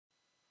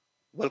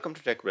Welcome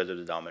to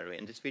TechbrothersIT.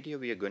 In this video,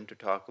 we are going to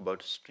talk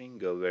about string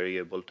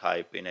variable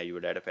type in Azure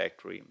Data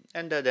Factory,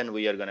 and then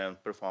we are going to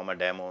perform a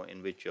demo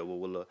in which we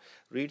will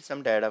read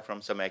some data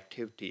from some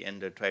activity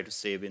and try to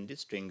save in the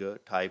string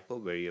type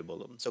of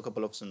variable. So, a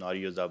couple of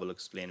scenarios I will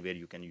explain where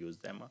you can use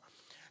them.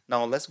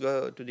 Now, let's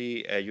go to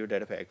the Azure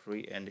Data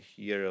Factory, and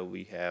here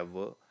we have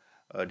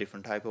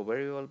different type of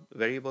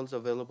variables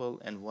available,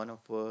 and one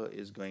of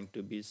is going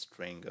to be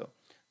string.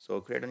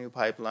 So, create a new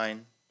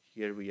pipeline.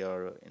 Here we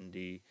are in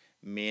the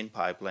main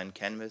pipeline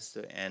canvas,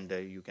 and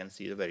you can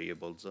see the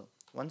variables.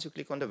 Once you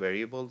click on the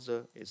variables,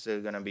 it's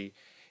going to be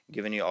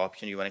given you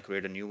option. You want to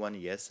create a new one?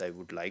 Yes, I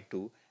would like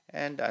to,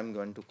 and I'm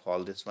going to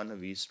call this one a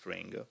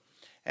vstring.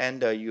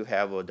 And you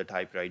have the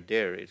type right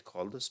there. It's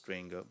called the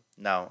string.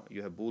 Now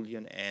you have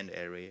boolean and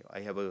array.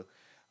 I have a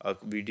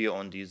video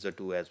on these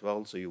two as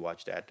well, so you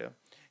watch that.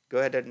 Go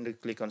ahead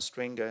and click on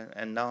string,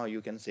 and now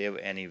you can save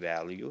any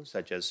value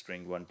such as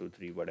string 1 2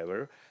 3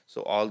 whatever.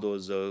 So all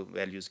those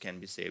values can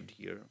be saved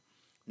here.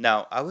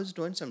 Now, I was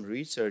doing some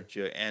research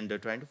and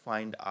trying to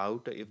find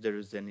out if there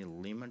is any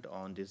limit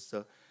on this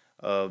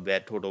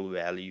total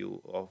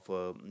value of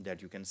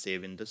that you can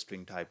save in the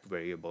string type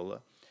variable.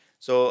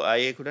 So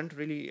I couldn't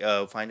really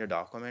find a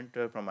document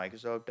from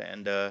Microsoft,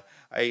 and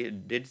I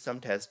did some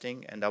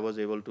testing, and I was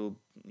able to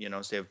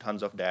save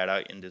tons of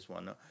data in this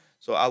one.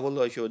 So I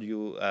will show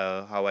you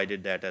how I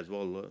did that as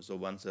well. So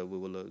once we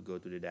will go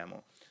to the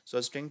demo.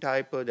 So string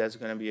type, that's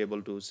going to be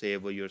able to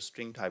save your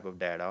string type of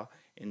data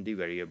in the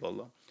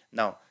variable.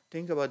 Now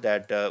think about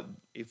that.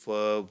 If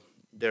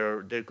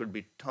there could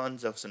be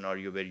tons of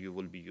scenario where you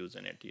will be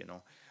using it.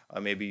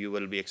 Maybe you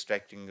will be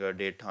extracting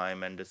date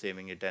time and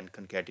saving it and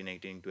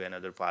concatenating to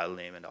another file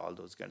name and all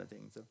those kind of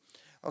things.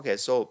 Okay,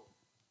 so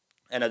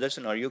another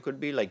scenario could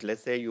be like,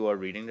 let's say you are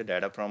reading the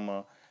data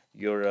from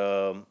your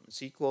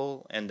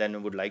SQL, and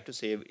then would like to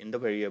save in the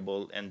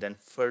variable and then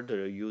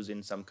further use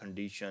in some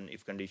condition,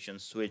 if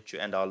conditions switch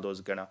and all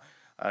those kind of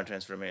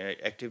transform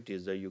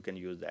activities that you can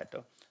use that.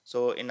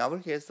 So in our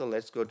case,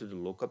 let's go to the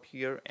lookup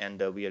here,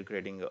 and we are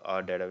creating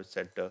our data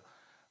set.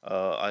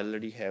 I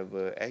already have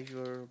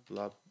Azure,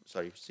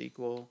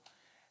 SQL,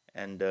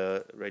 and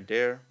right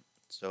there.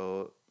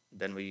 So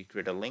then we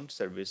create a linked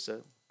service,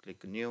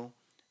 click new,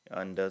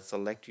 and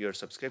select your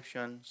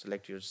subscription,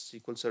 select your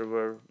SQL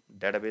Server,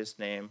 database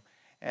name,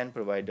 and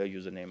provide a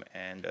username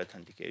and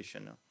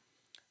authentication.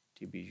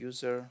 TB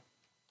user,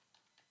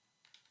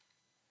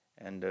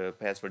 and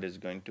password is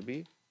going to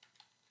be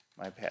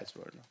my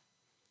password.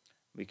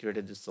 We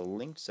created this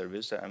linked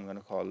service. I'm going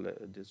to call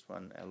this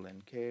one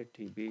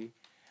LNKTB.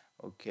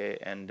 Okay,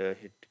 and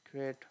hit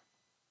create.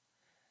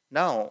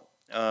 Now,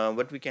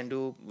 what we can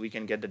do, we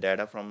can get the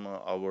data from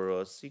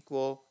our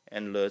SQL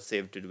and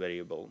save to the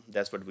variable.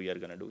 That's what we are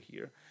going to do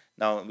here.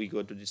 Now, we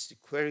go to this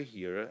query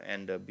here,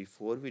 and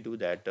before we do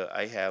that,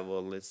 I have,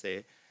 let's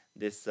say,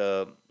 this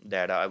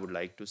data I would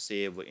like to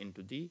save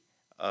into the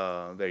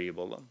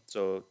variable.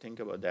 So think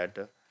about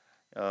that.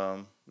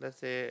 Let's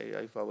say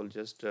if I will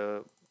just,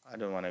 I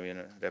don't want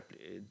to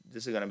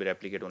this is going to be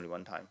replicate only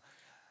one time.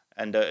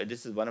 And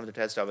this is one of the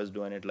tests I was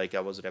doing it, like I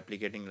was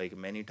replicating like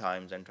many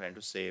times and trying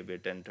to save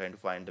it and trying to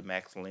find the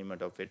max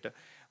limit of it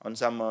on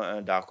some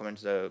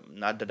documents,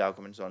 not the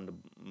documents on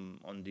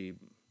the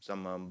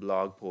some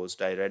blog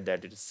post. I read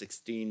that it is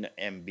 16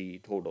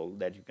 MB total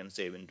that you can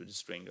save into the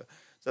string.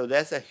 So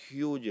that's a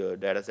huge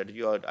data set.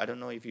 I don't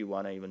know if you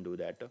want to even do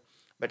that,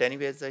 but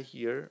anyways,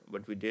 here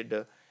what we did,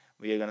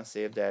 we are gonna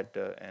save that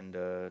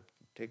and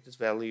take this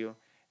value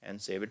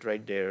and save it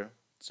right there.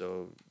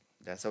 So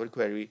that's our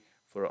query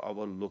for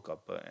our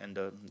lookup, and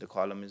the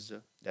column is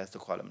that's the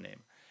column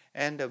name,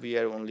 and we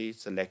are only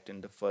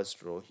selecting the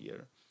first row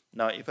here.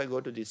 Now if I go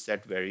to the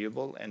set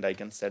variable, and I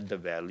can set the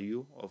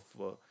value of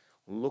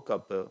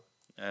lookup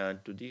to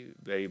the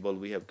variable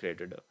we have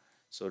created.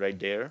 So right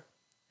there,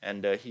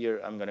 and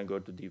here I'm going to go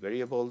to the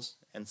variables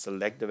and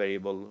select the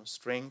variable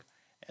string,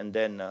 and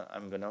then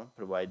I'm going to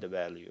provide the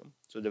value.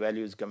 So the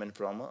value is coming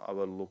from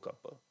our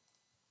lookup.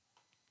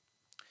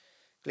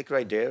 Click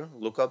right there,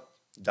 lookup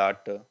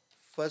dot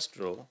first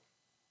row,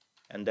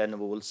 and then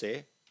we will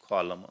say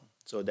column.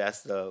 So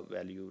that's the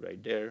value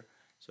right there.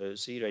 So you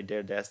see right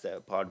there, that's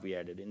the part we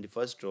added. In the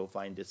first row,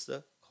 find this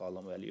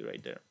column value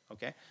right there.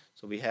 Okay,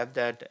 so we have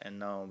that, and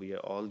now we are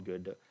all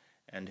good,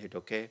 and hit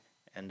OK,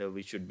 and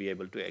we should be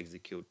able to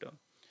execute.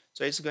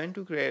 So it's going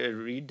to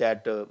read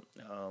that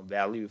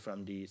value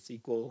from the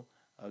SQL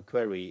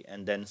query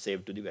and then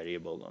save to the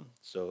variable.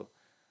 So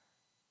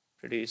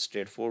pretty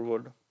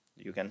straightforward.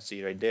 You can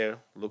see right there,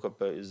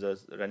 lookup is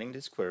running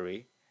this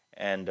query,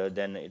 and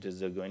then it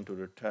is going to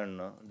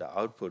return the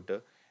output,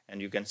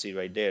 and you can see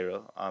right there,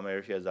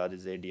 Amir Shahzad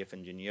is ADF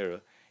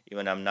engineer.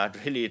 Even I'm not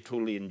really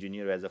truly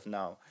engineer as of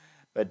now,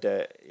 but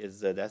that's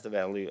the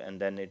value, and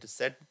then it is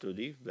set to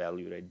the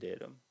value right there.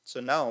 So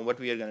now what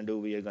we are going to do,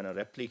 we are going to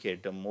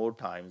replicate more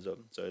times.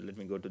 So let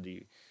me go to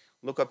the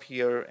lookup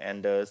here,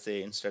 and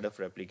say instead of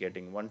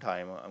replicating one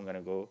time, I'm going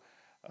to go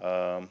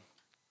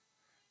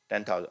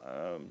 10,000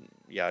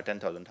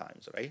 10,000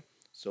 times, right?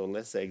 So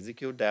let's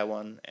execute that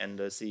one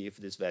and see if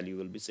this value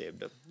will be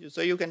saved.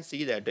 So you can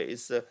see that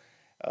it's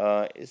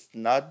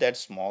not that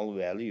small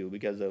value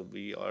because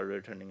we are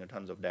returning a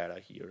tons of data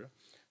here.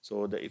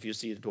 So if you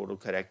see the total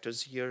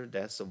characters here,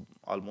 that's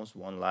almost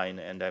one line,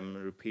 and I'm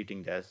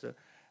repeating that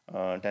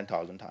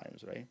 10,000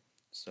 times, right?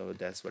 So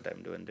that's what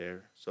I'm doing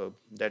there. So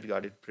that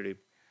got it pretty.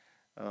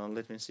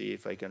 Let me see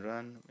if I can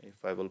run.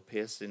 If I will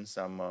paste in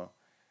some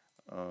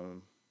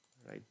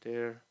right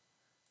there.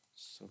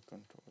 So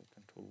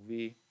control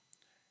V.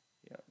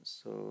 Yeah.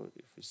 So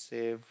if we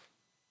save,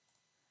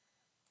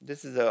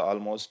 this is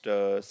almost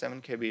 7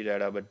 KB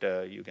data,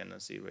 but you can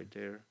see right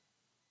there.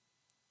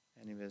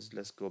 Anyways,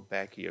 let's go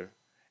back here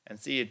and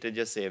see it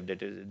just saved.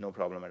 It is no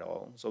problem at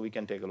all. So we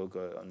can take a look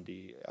on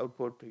the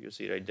output. You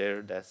see right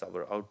there, that's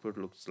our output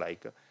looks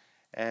like.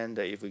 And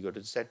if we go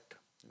to set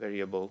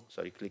variable,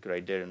 sorry, click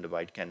right there in the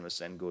white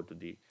canvas and go to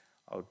the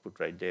output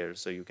right there.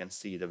 So you can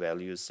see the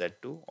values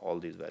set to all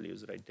these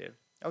values right there.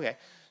 Okay,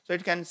 so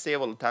it can save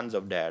tons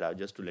of data,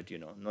 just to let you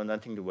know. No,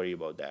 nothing to worry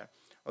about that.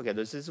 Okay,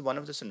 this is one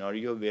of the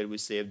scenario where we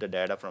save the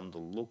data from the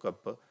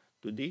lookup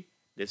to the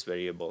this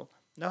variable.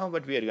 Now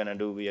what we are going to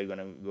do, we are going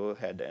to go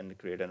ahead and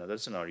create another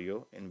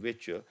scenario in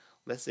which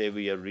let's say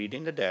we are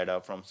reading the data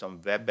from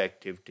some web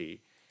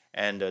activity,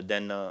 and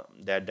then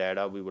that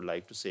data we would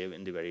like to save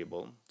in the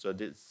variable. So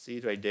this, see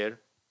right there,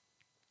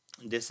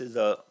 this is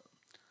a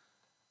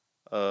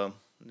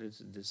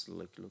this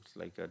looks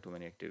like too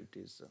many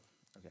activities.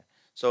 Okay,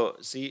 so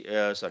see,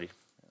 sorry,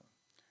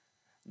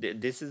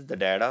 this is the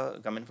data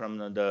coming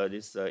from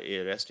this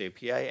REST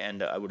API,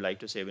 and I would like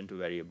to save into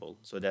variable,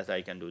 so that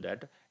I can do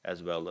that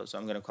as well. So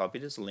I'm going to copy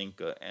this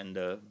link, and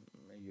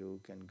you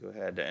can go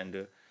ahead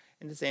and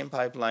in the same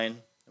pipeline,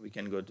 we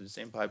can go to the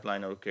same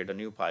pipeline or create a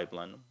new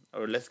pipeline,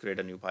 or let's create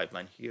a new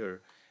pipeline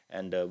here,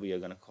 and we are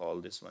going to call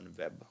this one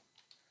web.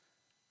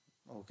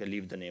 Okay,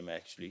 leave the name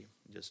actually,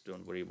 just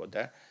don't worry about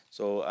that.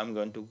 So I'm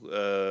going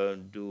to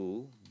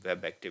do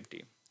web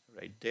activity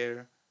right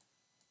there.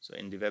 So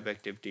in the web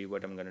activity,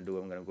 what I'm going to do,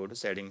 I'm going to go to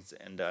settings,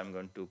 and I'm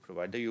going to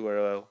provide the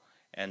URL,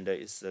 and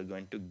it's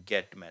going to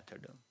get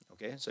method.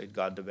 Okay, so it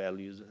got the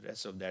values. The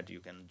rest of that you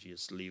can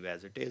just leave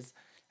as it is.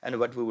 And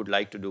what we would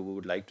like to do, we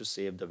would like to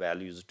save the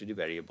values to the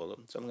variable.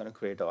 So I'm going to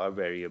create our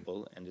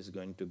variable, and it's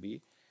going to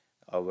be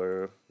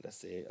our, let's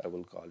say I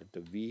will call it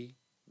the v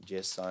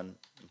JSON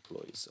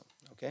employees.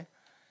 Okay,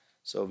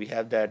 so we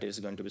have that is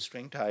going to be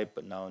string type.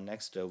 Now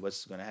next,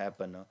 what's going to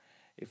happen,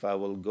 if I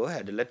will go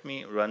ahead, let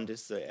me run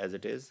this as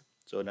it is.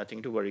 So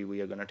nothing to worry, we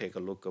are going to take a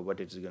look at what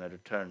it is going to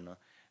return,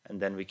 and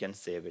then we can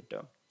save it.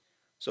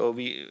 So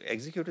we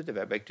executed the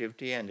web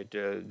activity, and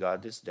it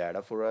got this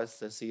data for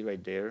us. See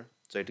right there.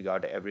 So it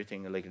got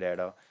everything like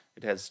data.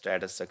 It has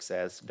status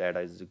success, data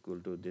is equal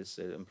to this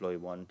employee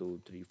 1,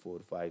 2, 3, 4,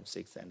 5,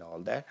 6, and all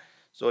that.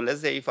 So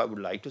let's say if I would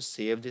like to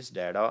save this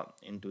data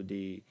into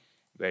the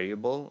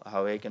variable,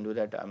 how I can do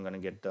that, I'm going to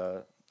get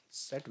the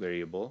set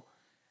variable,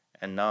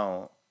 and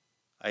now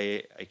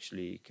I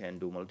actually can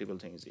do multiple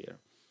things here.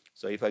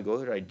 So if I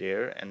go right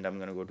there, and I'm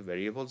going to go to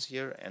variables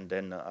here, and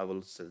then I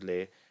will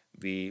select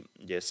v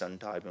JSON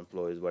type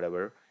employees,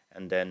 whatever,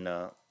 and then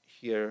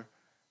here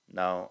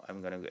now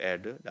I'm going to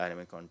add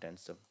dynamic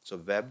contents. So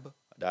web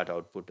dot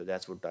output,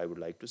 that's what I would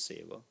like to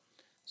save.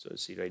 So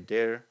see right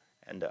there,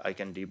 and I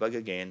can debug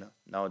again.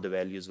 Now the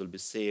values will be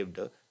saved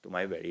to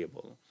my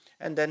variable,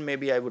 and then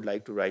maybe I would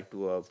like to write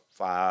to a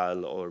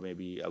file, or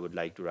maybe I would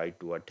like to write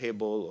to a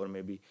table, or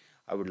maybe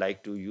I would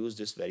like to use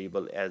this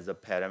variable as a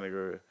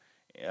parameter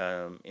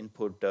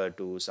input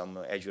to some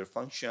Azure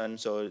function.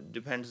 So it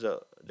depends,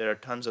 there are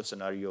tons of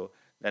scenario,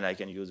 then I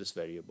can use this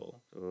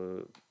variable.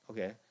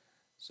 Okay,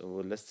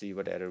 so let's see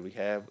what error we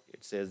have.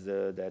 It says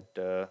that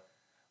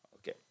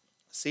okay,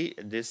 see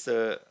this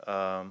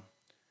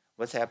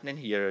what's happening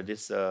here,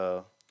 this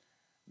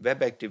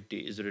web activity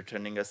is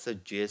returning us a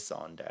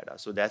JSON data,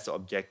 so that's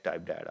object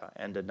type data.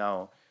 And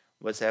now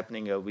what's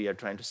happening, we are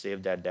trying to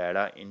save that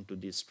data into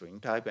the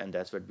string type, and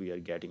that's what we are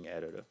getting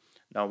error.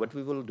 Now what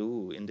we will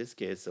do in this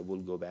case,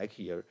 we'll go back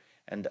here,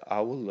 and I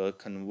will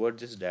convert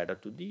this data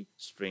to the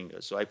string.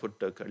 So I put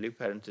curly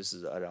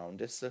parentheses around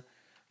this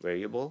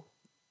variable,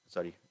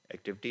 sorry,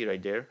 activity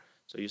right there.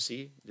 So you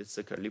see this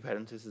curly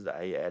parenthesis,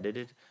 I added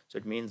it, so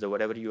it means that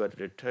whatever you are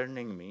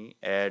returning me,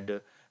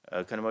 add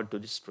convert to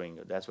the string.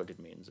 That's what it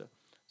means.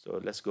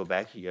 So let's go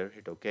back here,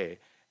 hit OK,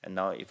 and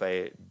now if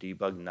I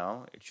debug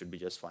now, it should be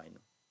just fine.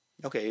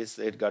 Okay,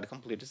 it got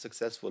completed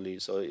successfully.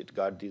 So it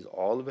got these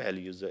all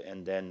values,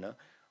 and then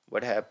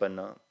what happened,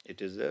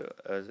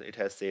 it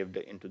has saved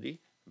into the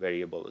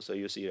variable. So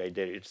you see right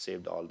there, it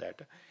saved all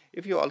that.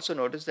 If you also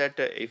notice that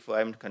if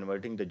I'm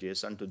converting the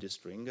JSON to the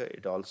string,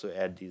 it also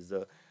add these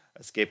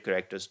escape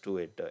characters to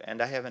it.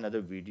 And I have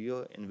another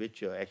video in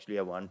which actually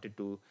I wanted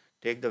to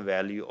take the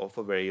value of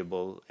a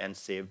variable and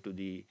save to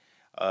the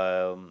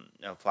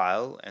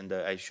file, and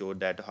I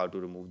showed that how to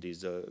remove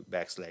these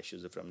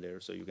backslashes from there,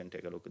 so you can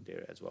take a look at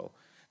there as well.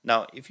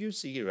 Now if you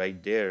see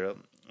right there,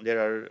 there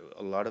are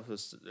a lot of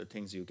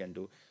things you can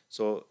do.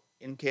 So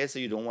in case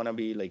you don't want to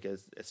be like a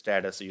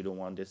status, you don't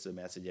want this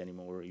message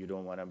anymore, you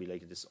don't want to be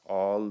like this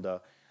all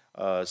the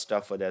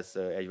stuff that's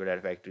Azure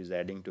Data Factory is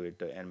adding to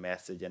it, and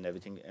message and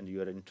everything, and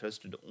you are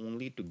interested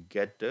only to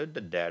get the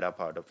data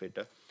part of it.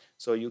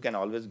 So you can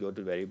always go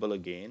to variable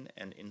again,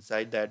 and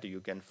inside that you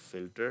can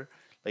filter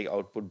like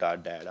output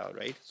dot data,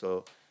 right?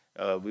 So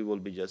we will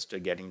be just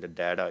getting the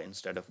data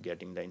instead of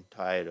getting the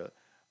entire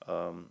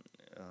um,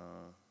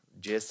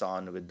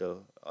 JSON with the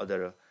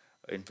other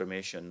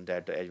information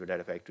that Azure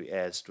Data Factory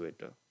adds to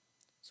it.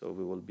 So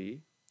we will be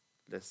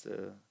let's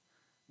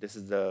this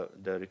is the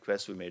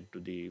request we made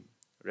to the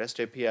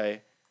REST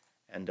API,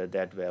 and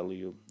that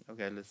value.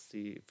 Okay, let's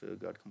see if it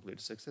got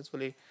completed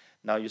successfully.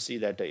 Now you see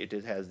that it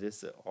has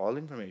this all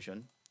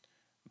information,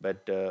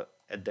 but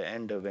at the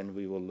end when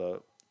we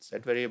will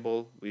set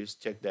variable, we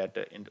check that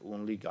it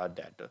only got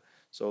that.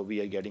 So we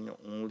are getting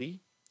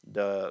only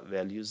the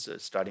values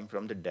starting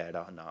from the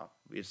data now.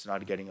 It's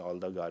not getting all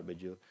the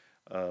garbage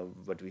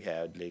what we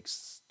had like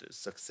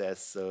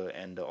success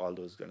and all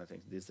those kind of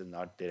things. This is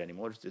not there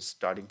anymore. It's just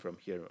starting from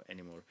here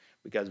anymore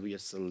because we are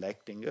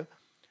selecting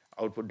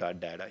output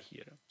data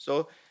here.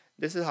 So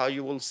this is how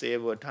you will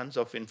save tons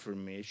of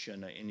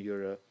information in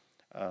your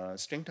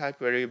string type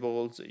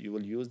variables. You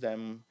will use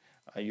them.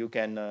 You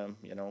can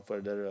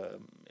further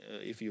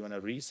if you want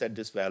to reset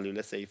this value.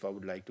 Let's say if I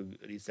would like to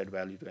reset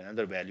value to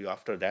another value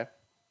after that,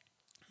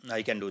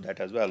 I can do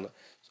that as well.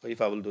 So if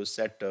I will do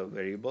set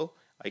variable,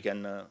 I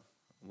can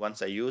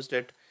once I used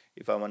it,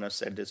 if I want to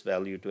set this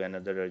value to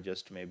another,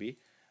 just maybe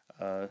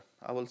I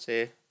will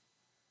say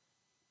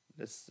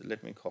this.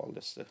 Let me call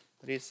this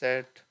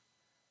reset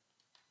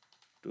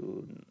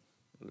to.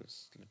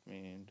 Let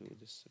me do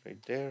this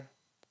right there.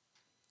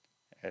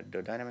 Add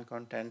the dynamic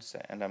contents,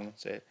 and I'm going to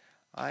say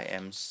I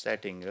am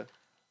setting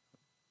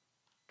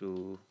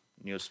to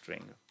new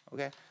string.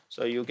 Okay,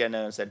 so you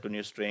can set to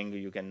new string.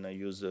 You can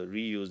use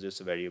reuse this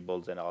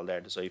variables and all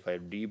that. So if I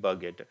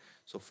debug it,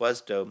 so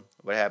first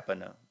what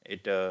happened,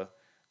 it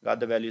got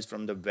the values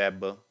from the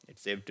web, it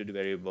saved to the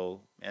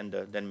variable, and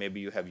then maybe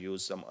you have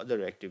used some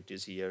other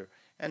activities here,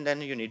 and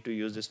then you need to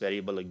use this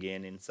variable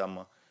again in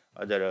some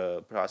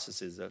other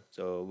processes.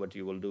 So what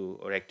you will do,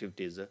 or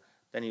activities,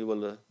 then you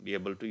will be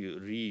able to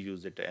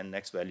reuse it, and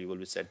next value will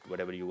be set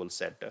whatever you will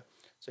set.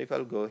 So if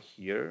I'll go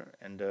here,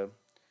 and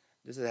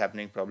this is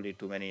happening probably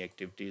too many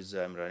activities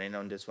I'm running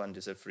on this one.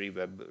 This is a free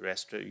web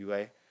REST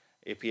UI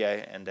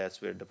API, and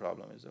that's where the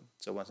problem is.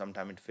 So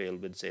sometimes it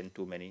failed with saying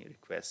too many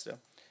requests.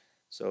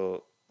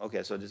 So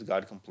okay, so this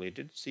got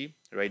completed. See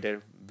right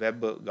there,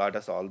 web got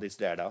us all this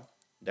data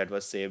that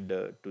was saved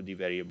to the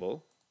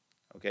variable.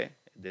 Okay,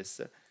 this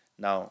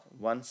now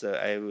once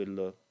I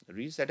will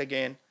reset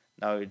again,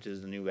 now it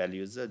is the new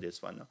values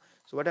this one.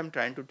 So what I'm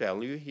trying to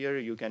tell you here,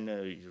 you can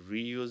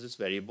reuse this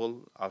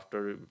variable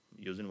after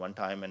using one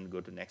time and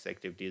go to next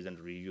activities and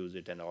reuse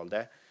it and all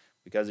that,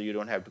 because you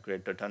don't have to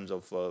create tons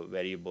of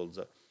variables.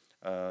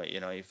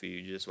 If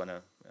you just want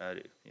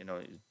to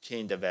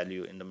change the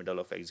value in the middle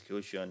of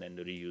execution and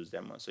reuse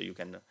them, so you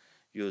can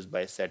use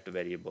by set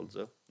variables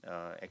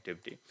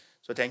activity.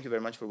 So thank you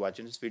very much for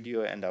watching this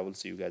video, and I will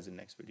see you guys in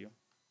the next video.